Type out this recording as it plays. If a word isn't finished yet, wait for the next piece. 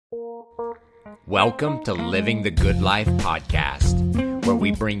Welcome to Living the Good Life podcast, where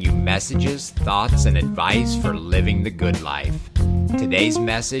we bring you messages, thoughts, and advice for living the good life. Today's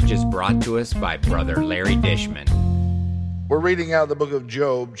message is brought to us by Brother Larry Dishman. We're reading out of the book of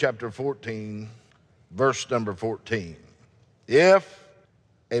Job, chapter 14, verse number 14. If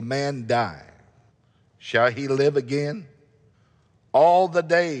a man die, shall he live again? All the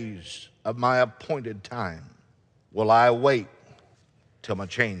days of my appointed time will I wait till my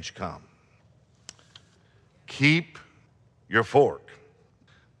change come. Keep your fork.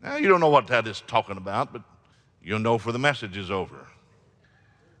 Now, you don't know what that is talking about, but you'll know for the message is over.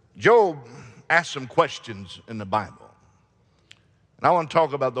 Job asked some questions in the Bible, and I want to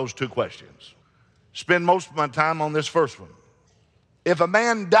talk about those two questions. Spend most of my time on this first one. If a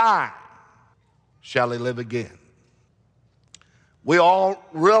man die, shall he live again? We all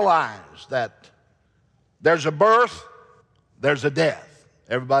realize that there's a birth, there's a death.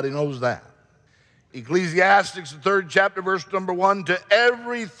 Everybody knows that. Ecclesiastes, the 3rd chapter, verse number 1, to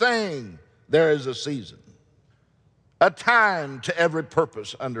everything there is a season, a time to every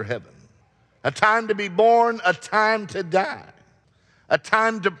purpose under heaven, a time to be born, a time to die, a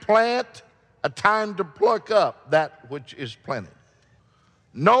time to plant, a time to pluck up that which is planted.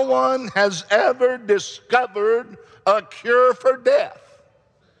 No one has ever discovered a cure for death.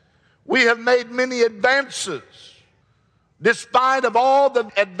 We have made many advances. Despite of all the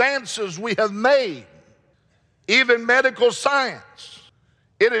advances we have made, even medical science,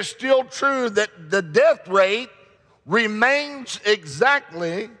 it is still true that the death rate remains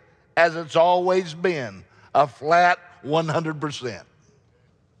exactly as it's always been, a flat 100%.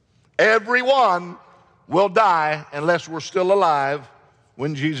 Everyone will die unless we're still alive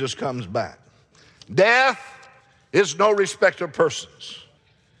when Jesus comes back. Death is no respecter of persons.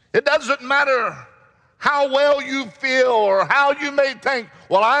 It doesn't matter how well you feel or how you may think,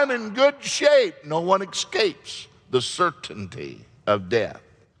 well, I'm in good shape. No one escapes the certainty of death.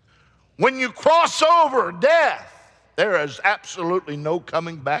 When you cross over death, there is absolutely no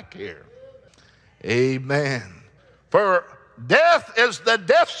coming back here. Amen. For death is the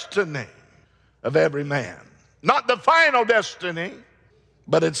destiny of every man. Not the final destiny,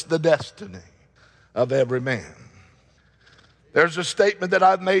 but it's the destiny of every man. There's a statement that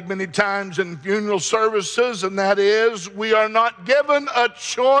I've made many times in funeral services, and that is, we are not given a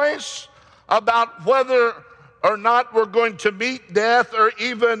choice about whether or not we're going to meet death, or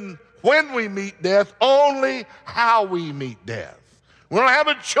even when we meet death, only how we meet death. We don't have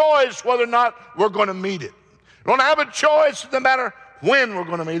a choice whether or not we're going to meet it. We don't have a choice no matter when we're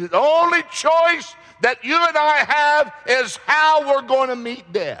going to meet it. The only choice that you and I have is how we're going to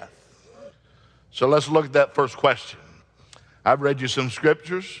meet death. So let's look at that first question. I've read you some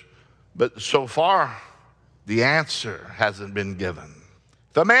scriptures, but so far, the answer hasn't been given.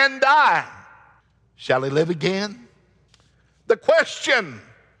 If a man die, shall he live again? The question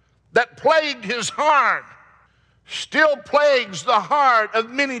that plagued his heart still plagues the heart of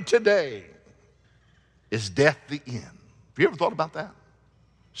many today. Is death the end? Have you ever thought about that?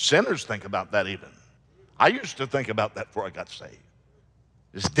 Sinners think about that even. I used to think about that before I got saved.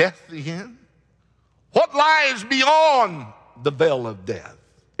 Is death the end? What lies beyond the veil of death,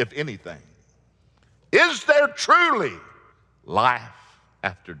 if anything? Is there truly life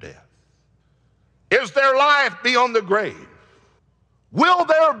after death? Is there life beyond the grave? Will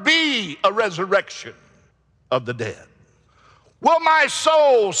there be a resurrection of the dead? Will my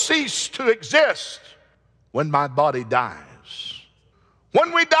soul cease to exist when my body dies?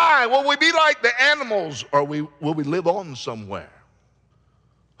 When we die, will we be like the animals, or will we live on somewhere?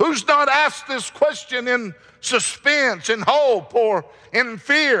 Who's not asked this question in suspense, in hope, or in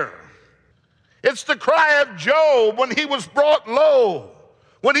fear? It's the cry of Job when he was brought low,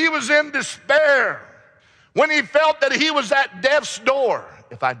 when he was in despair, when he felt that he was at death's door.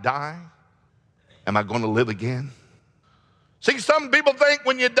 If I die, am I going to live again? See, some people think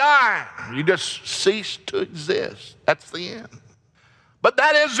when you die, you just cease to exist. That's the end. But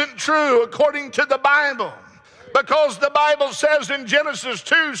that isn't true according to the Bible. Because the Bible says in Genesis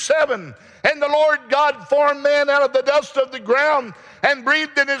 2:7, and the Lord God formed man out of the dust of the ground and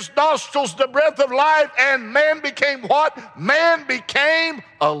breathed in his nostrils the breath of life, and man became what? Man became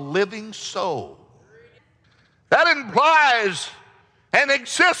a living soul. That implies an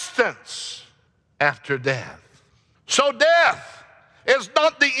existence after death. So death is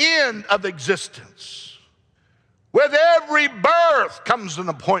not the end of existence. With every birth comes an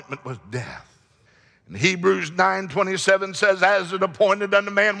appointment with death. And Hebrews 9:27 says, as it appointed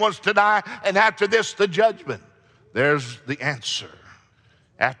unto man once to die, and after this the judgment. There's the answer.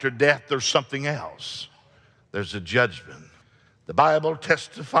 After death, there's something else. There's a judgment. The Bible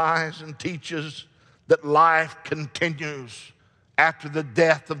testifies and teaches that life continues after the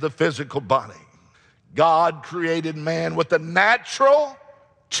death of the physical body. God created man with a natural,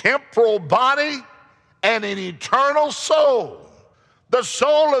 temporal body and an eternal soul. The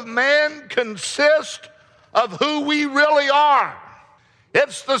soul of man consists of who we really are.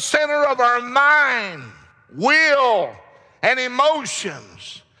 It's the center of our mind, will, and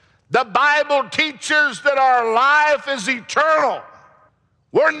emotions. The Bible teaches that our life is eternal.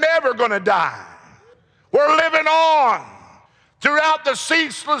 We're never going to die. We're living on throughout the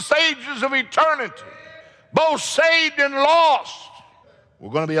ceaseless ages of eternity, both saved and lost. We're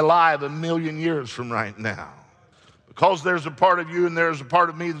going to be alive 1,000,000 years from right now, because there's a part of you and there's a part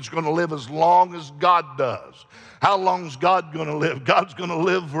of me that's going to live as long as God does. How long is God going to live? God's going to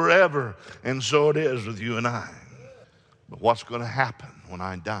live forever, and so it is with you and I. But what's going to happen when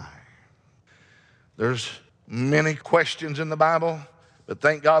I die? There's many questions in the Bible, but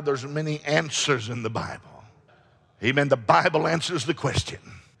thank God there's many answers in the Bible. Amen. The Bible answers the question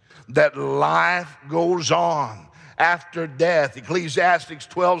that life goes on after death. Ecclesiastes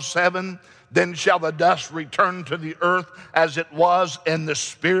 12:7, then shall the dust return to the earth as it was, and the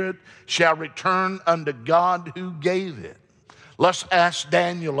spirit shall return unto God who gave it. Let's ask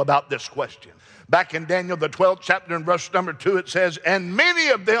Daniel about this question. Back in Daniel, the 12th chapter, in verse number 2, it says, and many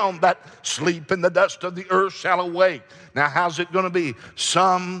of them that sleep in the dust of the earth shall awake. Now, how's it going to be?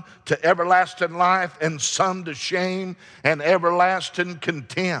 Some to everlasting life, and some to shame and everlasting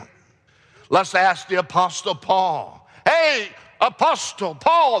contempt. Let's ask the Apostle Paul. Hey, Apostle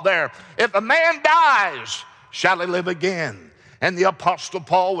Paul there, if a man dies, shall he live again? And the Apostle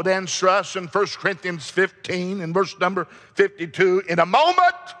Paul would answer us in 1 Corinthians 15, in verse number 52, in a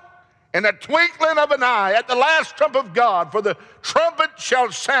moment, in a twinkling of an eye, at the last trump of God, for the trumpet shall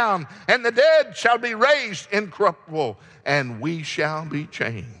sound, and the dead shall be raised incorruptible, and we shall be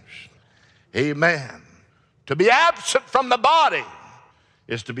changed. Amen. To be absent from the body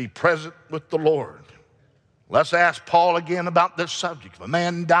is to be present with the Lord. Let's ask Paul again about this subject. If a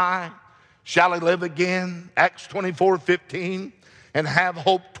man die, shall he live again? Acts 24:15, and have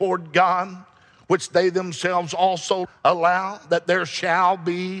hope toward God, which they themselves also allow, that there shall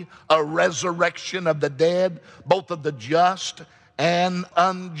be a resurrection of the dead, both of the just and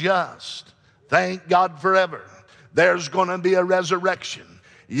unjust. Thank God forever. There's going to be a resurrection.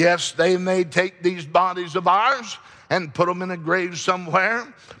 Yes, they may take these bodies of ours and put them in a grave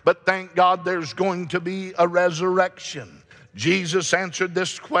somewhere, but thank God there's going to be a resurrection. Jesus answered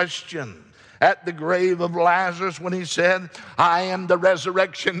this question at the grave of Lazarus when he said, I am the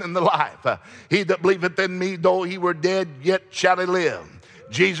resurrection and the life. He that believeth in me, though he were dead, yet shall he live.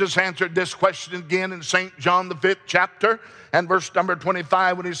 Jesus answered this question again in St. John, the 5th chapter, and verse number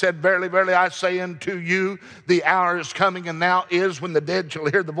 25, when he said, verily, verily, I say unto you, the hour is coming, and now is, when the dead shall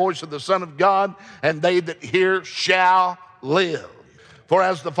hear the voice of the Son of God, and they that hear shall live. For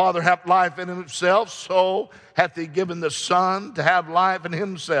as the Father hath life in himself, so hath he given the Son to have life in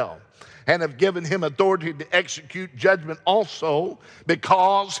himself, and have given him authority to execute judgment also,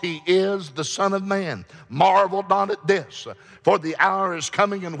 because he is the Son of Man. Marvel not at this, for the hour is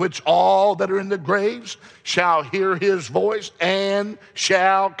coming in which all that are in the graves shall hear his voice and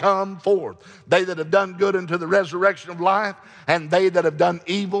shall come forth. They that have done good unto the resurrection of life, and they that have done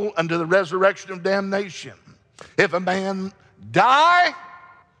evil unto the resurrection of damnation. If a man die,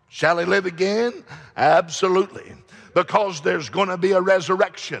 shall he live again? Absolutely, because there's going to be a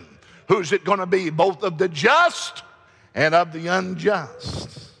resurrection. Who's it going to be? Both of the just and of the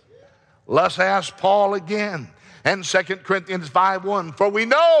unjust. Let's ask Paul again in 2 Corinthians 5:1. For we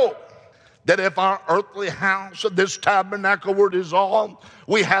know that if our earthly house of this tabernacle were dissolved,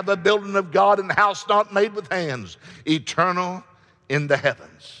 we have a building of God and house not made with hands, eternal in the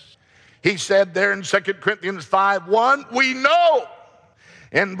heavens. He said there in 2 Corinthians 5:1, we know.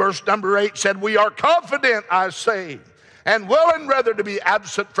 In verse number 8 said, we are confident, I say, and willing rather to be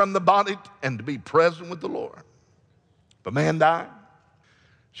absent from the body and to be present with the Lord. If a man die,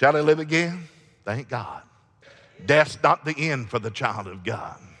 shall he live again? Thank God. Death's not the end for the child of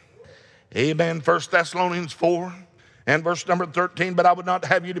God. Amen. 1 Thessalonians 4 and verse number 13, but I would not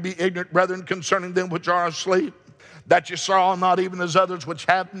have you to be ignorant, brethren, concerning them which are asleep, that you sorrow not even as others which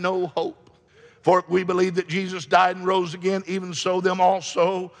have no hope. For if we believe that Jesus died and rose again, even so them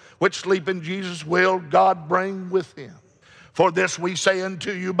also which sleep in Jesus will God bring with him. For this we say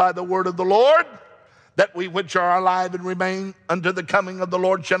unto you by the word of the Lord, that we which are alive and remain unto the coming of the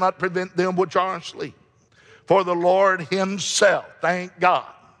Lord shall not prevent them which are asleep. For the Lord himself, thank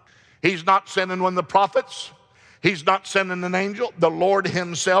God, he's not sending one of the prophets, he's not sending an angel. The Lord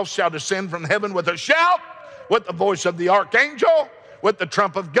himself shall descend from heaven with a shout, with the voice of the archangel, with the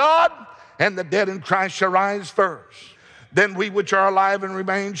trump of God, and the dead in Christ shall rise first. Then we which are alive and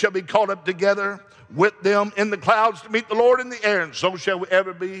remain shall be caught up together with them in the clouds to meet the Lord in the air, and so shall we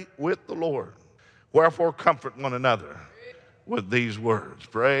ever be with the Lord. Wherefore comfort one another with these words.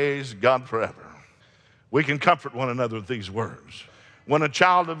 Praise God forever. We can comfort one another with these words. When a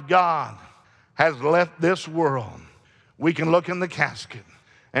child of God has left this world, we can look in the casket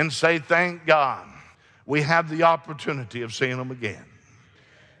and say, thank God we have the opportunity of seeing them again.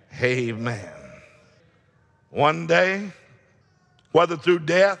 Amen. One day, whether through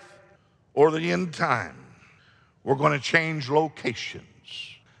death or the end time, we're going to change locations.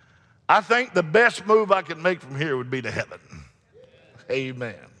 I think the best move I could make from here would be to heaven.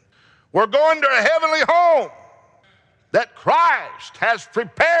 Amen. We're going to a heavenly home that Christ has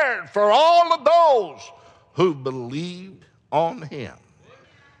prepared for all of those who believed on him.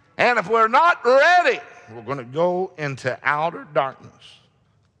 And if we're not ready, we're going to go into outer darkness.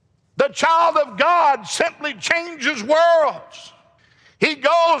 The child of God simply changes worlds. He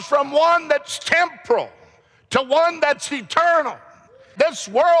goes from one that's temporal to one that's eternal. This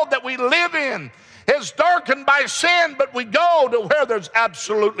world that we live in is darkened by sin, but we go to where there's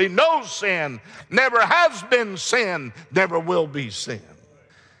absolutely no sin, never has been sin, never will be sin.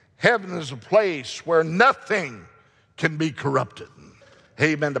 Heaven is a place where nothing can be corrupted.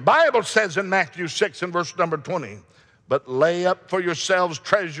 Amen. The Bible says in Matthew 6 and verse number 20, but lay up for yourselves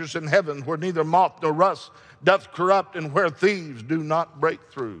treasures in heaven where neither moth nor rust doth corrupt and where thieves do not break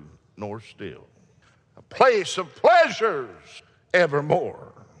through nor steal. A place of pleasures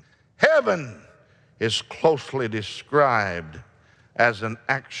evermore. Heaven is closely described as an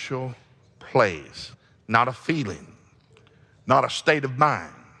actual place, not a feeling, not a state of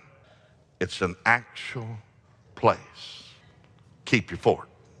mind. It's an actual place. Keep your fork.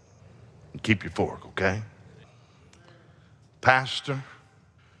 Keep your fork, okay? Pastor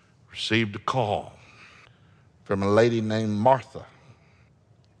received a call from a lady named Martha,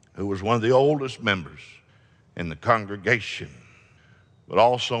 who was one of the oldest members in the congregation, but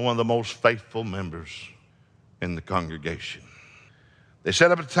also one of the most faithful members in the congregation. They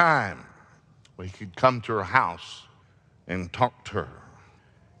set up a time where he could come to her house and talk to her.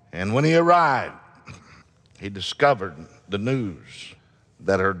 And when he arrived, he discovered the news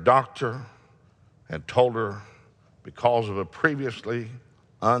that her doctor had told her because of a previously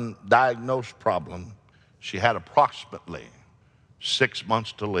undiagnosed problem, she had approximately 6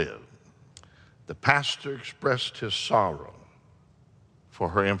 months to live. The pastor expressed his sorrow for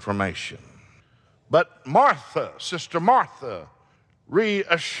her information. But Martha, Sister Martha,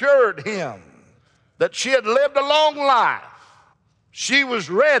 reassured him that she had lived a long life. She was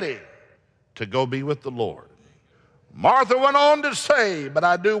ready to go be with the Lord. Martha went on to say, but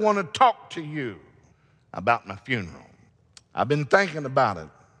I do want to talk to you about my funeral. I've been thinking about it,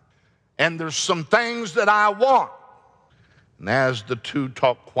 and there's some things that I want. And as the two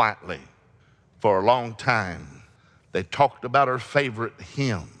talked quietly for a long time, they talked about her favorite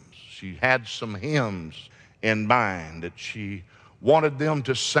hymns. She had some hymns in mind that she wanted them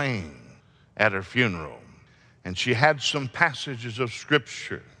to sing at her funeral. And she had some passages of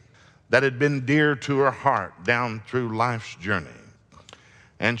scripture that had been dear to her heart down through life's journey.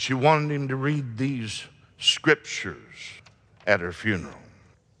 And she wanted him to read these scriptures at her funeral.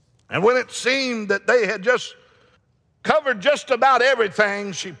 And when it seemed that they had just covered just about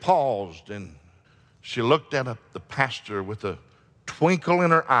everything, she paused and she looked at the pastor with a twinkle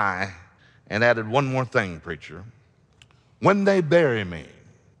in her eye and added one more thing, preacher. When they bury me,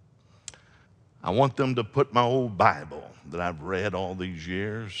 I want them to put my old Bible that I've read all these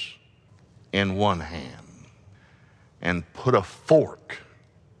years in one hand and put a fork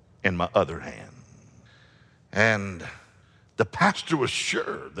in my other hand. And the pastor was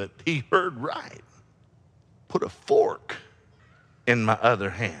sure that he heard right. Put a fork in my other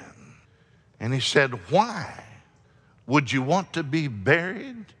hand. And he said, why would you want to be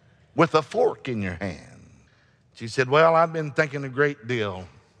buried with a fork in your hand? She said, well, I've been thinking a great deal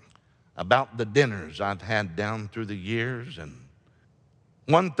about the dinners I've had down through the years, and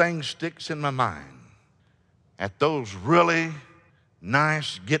one thing sticks in my mind. At those really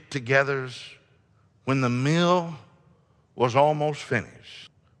nice get-togethers, when the meal was almost finished,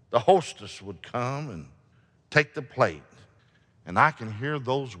 the hostess would come and take the plate, and I can hear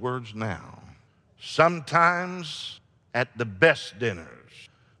those words now. Sometimes at the best dinners,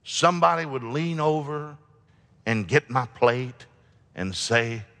 somebody would lean over and get my plate and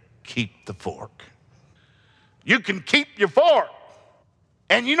say, keep the fork. You can keep your fork.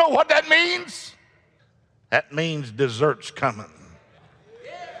 And you know what that means? That means dessert's coming.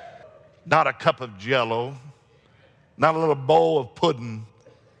 Not a cup of Jell-O, not a little bowl of pudding.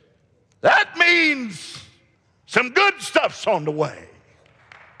 That means some good stuff's on the way.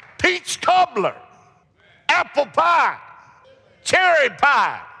 Peach cobbler, apple pie, cherry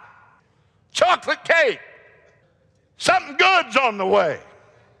pie, chocolate cake. Something good's on the way.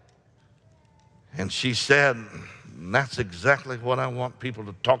 And she said, that's exactly what I want people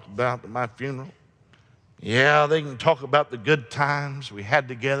to talk about at my funeral. Yeah, they can talk about the good times we had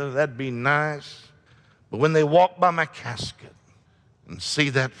together. That'd be nice. But when they walk by my casket and see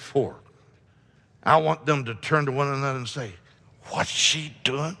that fork, I want them to turn to one another and say, what's she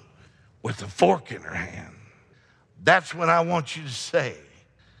doing with the fork in her hand? That's when I want you to say,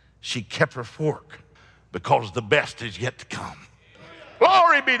 she kept her fork because the best is yet to come.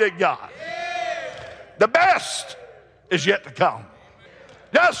 Glory be to God. The best is yet to come.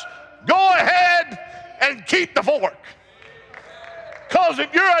 Just go ahead and keep the fork. Because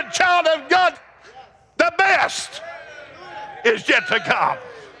if you're a child of God, the best is yet to come.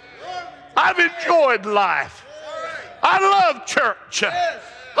 I've enjoyed life. I love church.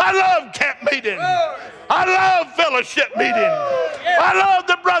 I love camp meeting. I love fellowship meeting. I love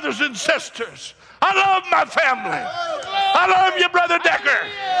the brothers and sisters. I love my family. I love you, Brother Decker.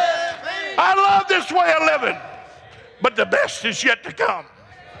 I love this way of living. But the best is yet to come.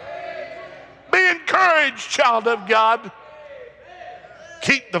 Be encouraged, child of God.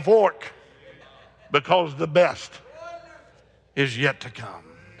 Keep the fork because the best is yet to come.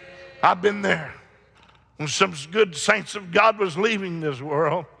 I've been there when some good saints of God was leaving this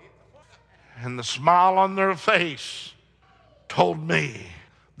world, and the smile on their face told me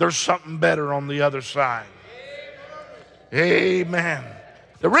there's something better on the other side. Amen.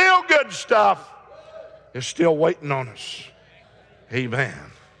 The real good stuff is still waiting on us. Amen.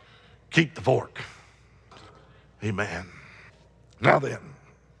 Keep the fork. Amen. Now then,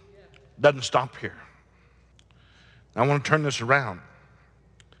 doesn't stop here. I want to turn this around.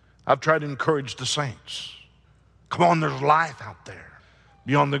 I've tried to encourage the saints. Come on, there's life out there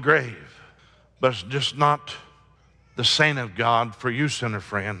beyond the grave. But it's just not the saint of God for you, sinner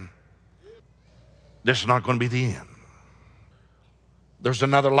friend. This is not going to be the end. There's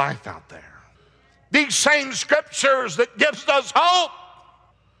another life out there. These same scriptures that gives us hope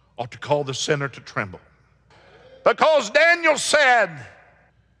ought to call the sinner to tremble. Because Daniel said,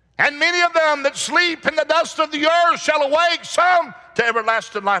 and many of them that sleep in the dust of the earth shall awake, some to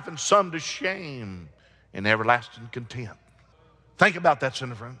everlasting life and some to shame and everlasting contempt. Think about that,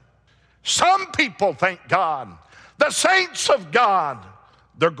 sinner friend. Some people, thank God, the saints of God,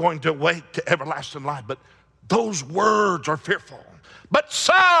 they're going to awake to everlasting life, but those words are fearful. But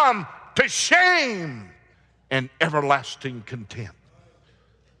some to shame and everlasting contempt.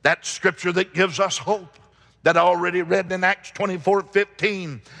 That scripture that gives us hope that I already read in Acts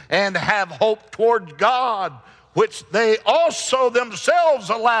 24:15, and have hope toward God, which they also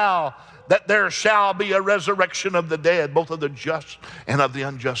themselves allow, that there shall be a resurrection of the dead, both of the just and of the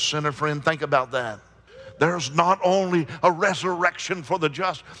unjust. Sinner friend, think about that. There's not only a resurrection for the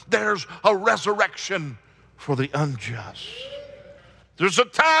just, there's a resurrection for the unjust. There's a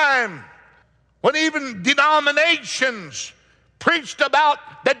time when even denominations preached about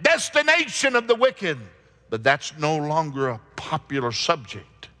the destination of the wicked, but that's no longer a popular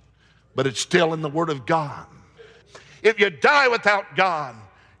subject, but it's still in the Word of God. If you die without God,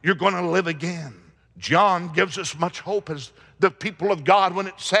 you're going to live again. John gives us much hope as the people of God when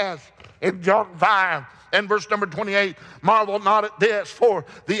it says in John 5 and verse number 28, marvel not at this, for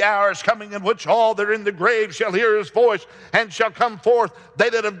the hour is coming in which all that are in the grave shall hear his voice and shall come forth, they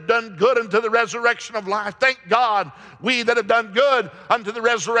that have done good unto the resurrection of life. Thank God, we that have done good unto the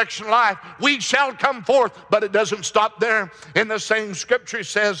resurrection of life, we shall come forth. But it doesn't stop there. In the same scripture it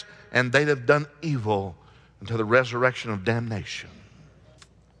says, and they that have done evil unto the resurrection of damnation.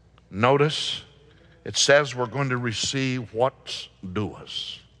 Notice, it says we're going to receive what's due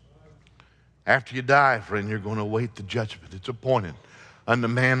us. After you die, friend, you're going to await the judgment. It's appointed unto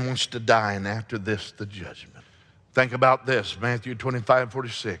man wants to die, and after this, the judgment. Think about this, Matthew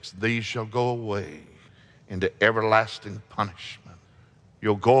 25:46. These shall go away into everlasting punishment.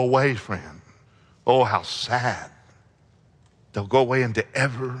 You'll go away, friend. Oh, how sad. They'll go away into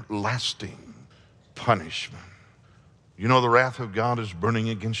everlasting punishment. You know the wrath of God is burning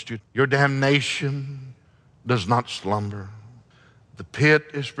against you. Your damnation does not slumber. The pit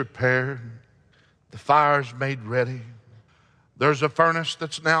is prepared. The fire is made ready. There's a furnace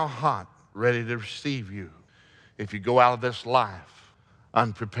that's now hot, ready to receive you if you go out of this life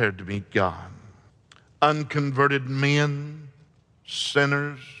unprepared to meet God. Unconverted men,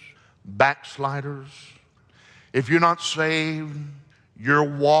 sinners, backsliders. If you're not saved,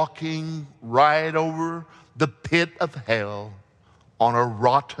 you're walking right over the pit of hell on a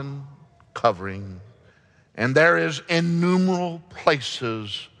rotten covering. And there is innumerable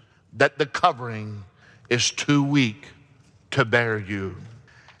places that the covering is too weak to bear you.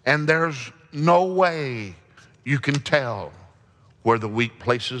 And there's no way you can tell where the weak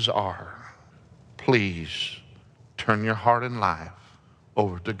places are. Please turn your heart and life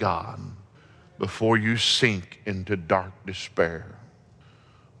over to God before you sink into dark despair.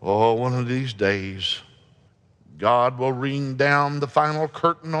 Oh, one of these days, God will ring down the final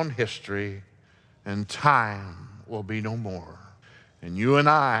curtain on history, and time will be no more. And you and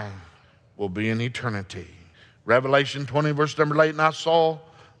I will be in eternity. Revelation 20, verse number 8, and I saw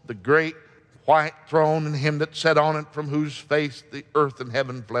the great white throne and him that sat on it, from whose face the earth and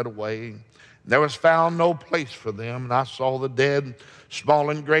heaven fled away. There was found no place for them. And I saw the dead, small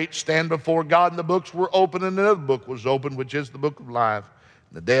and great, stand before God, and the books were open, and another book was opened, which is the book of life.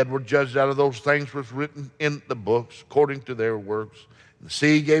 And the dead were judged out of those things which were written in the books, according to their works. And the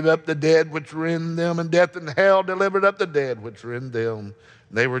sea gave up the dead which were in them, and death and hell delivered up the dead which were in them.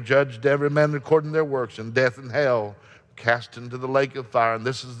 And they were judged every man according to their works, and death and hell were cast into the lake of fire. And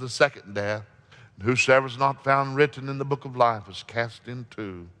this is the second death. And whosoever is not found written in the book of life is cast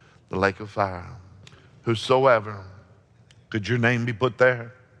into the lake of fire. Whosoever. Could your name be put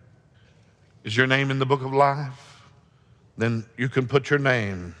there? Is your name in the book of life? Then you can put your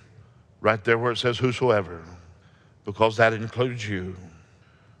name right there where it says whosoever, because that includes you.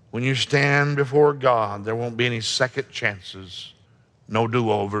 When you stand before God, there won't be any second chances, no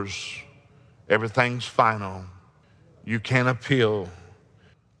do-overs. Everything's final. You can't appeal.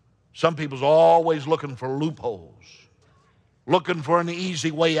 Some people's always looking for loopholes, looking for an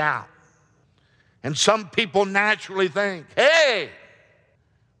easy way out. And some people naturally think, hey,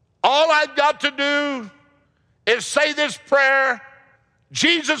 all I've got to do is say this prayer,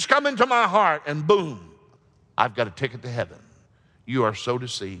 Jesus come into my heart, and boom, I've got a ticket to heaven. You are so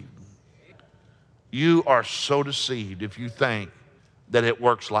deceived. You are so deceived if you think that it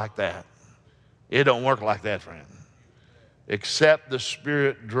works like that. It don't work like that, friend. Except the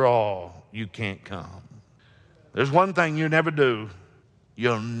Spirit draw, you can't come. There's one thing you never do.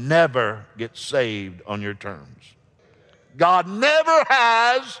 You'll never get saved on your terms. God never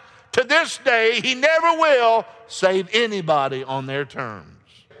has, to this day, he never will save anybody on their terms.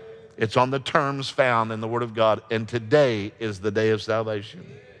 It's on the terms found in the Word of God, and today is the day of salvation.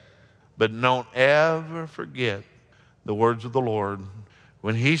 But don't ever forget the words of the Lord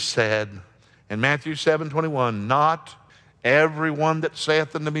when he said in Matthew 7:21, not everyone that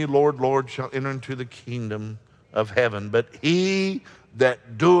saith unto me, Lord, Lord, shall enter into the kingdom of heaven, but he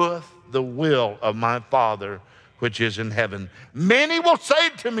that doeth the will of my Father which is in heaven. Many will say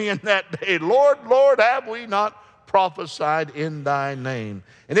to me in that day, Lord, Lord, have we not prophesied in thy name?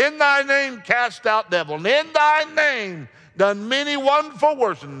 And in thy name cast out devils, and in thy name done many wonderful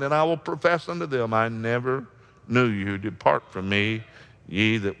works. And then I will profess unto them, I never knew you. Depart from me,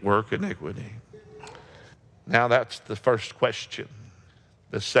 ye that work iniquity. Now that's the first question.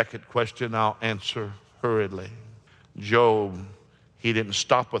 The second question I'll answer hurriedly. Job, he didn't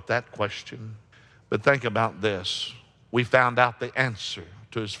stop with that question. But think about this. We found out the answer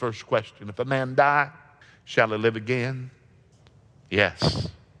to his first question. If a man die, shall he live again? Yes.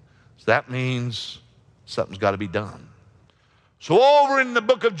 So that means something's got to be done. So over in the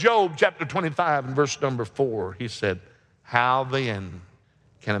book of Job, chapter 25 and verse number 4, he said, how then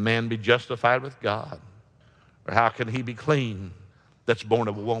can a man be justified with God? Or how can he be clean that's born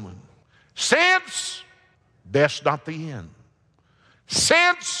of a woman? Since death's not the end,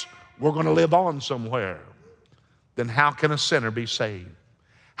 since we're going to live on somewhere, then how can a sinner be saved?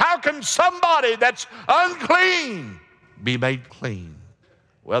 How can somebody that's unclean be made clean?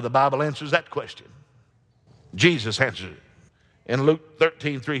 Well, the Bible answers that question. Jesus answered it. In Luke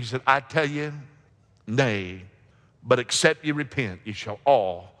 13:3, he said, I tell you, nay, but except ye repent, ye shall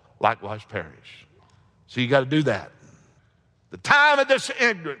all likewise perish. So you got to do that. The time of this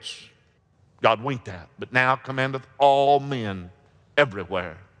ignorance, God winked at, but now commandeth all men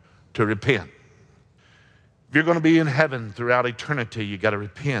everywhere to repent. If you're going to be in heaven throughout eternity, you got to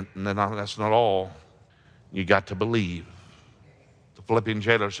repent, and then that's not all. You got to believe. The Philippian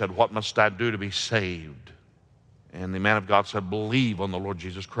jailer said, what must I do to be saved? And the man of God said, believe on the Lord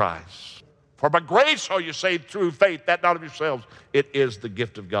Jesus Christ. For by grace are you saved through faith, that not of yourselves. It is the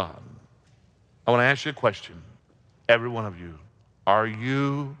gift of God. I want to ask you a question. Every one of you, are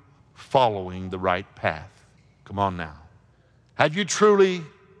you following the right path? Come on now. Have you truly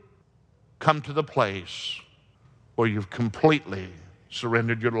come to the place where you've completely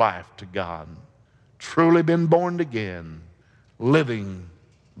surrendered your life to God, truly been born again, living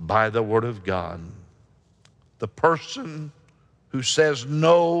by the Word of God? the person who says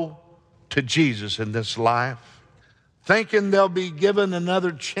no to Jesus in this life, thinking they'll be given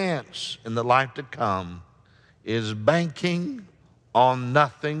another chance in the life to come, is banking on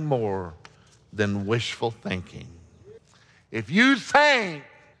nothing more than wishful thinking. If you think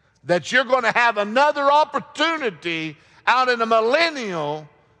that you're going to have another opportunity out in a millennial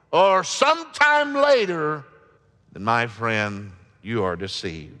or sometime later, then my friend, you are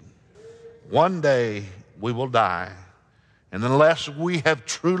deceived. One day we will die, and unless we have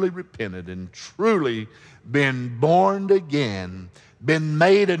truly repented and truly been born again, been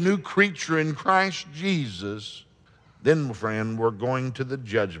made a new creature in Christ Jesus, then, my friend, we're going to the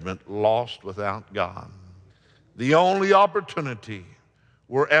judgment lost without God. The only opportunity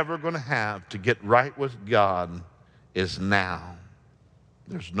we're ever going to have to get right with God is now.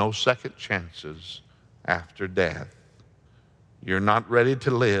 There's no second chances after death. You're not ready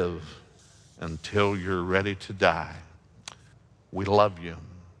to live until you're ready to die. We love you,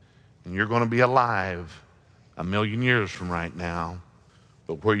 and you're going to be alive 1,000,000 years from right now,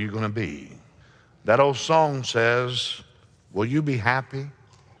 but where are you going to be? That old song says, will you be happy?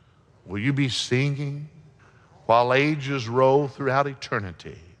 Will you be singing? While ages roll throughout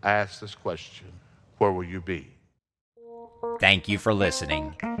eternity, I ask this question, where will you be? Thank you for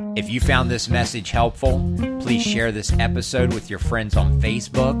listening. If you found this message helpful, please share this episode with your friends on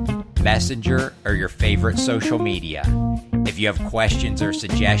Facebook, Messenger, or your favorite social media. If you have questions or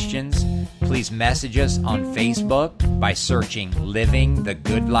suggestions, please message us on Facebook by searching Living the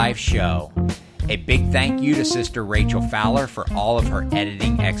Good Life Show. A big thank you to Sister Rachel Fowler for all of her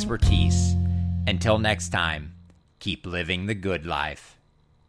editing expertise. Until next time, keep living the good life.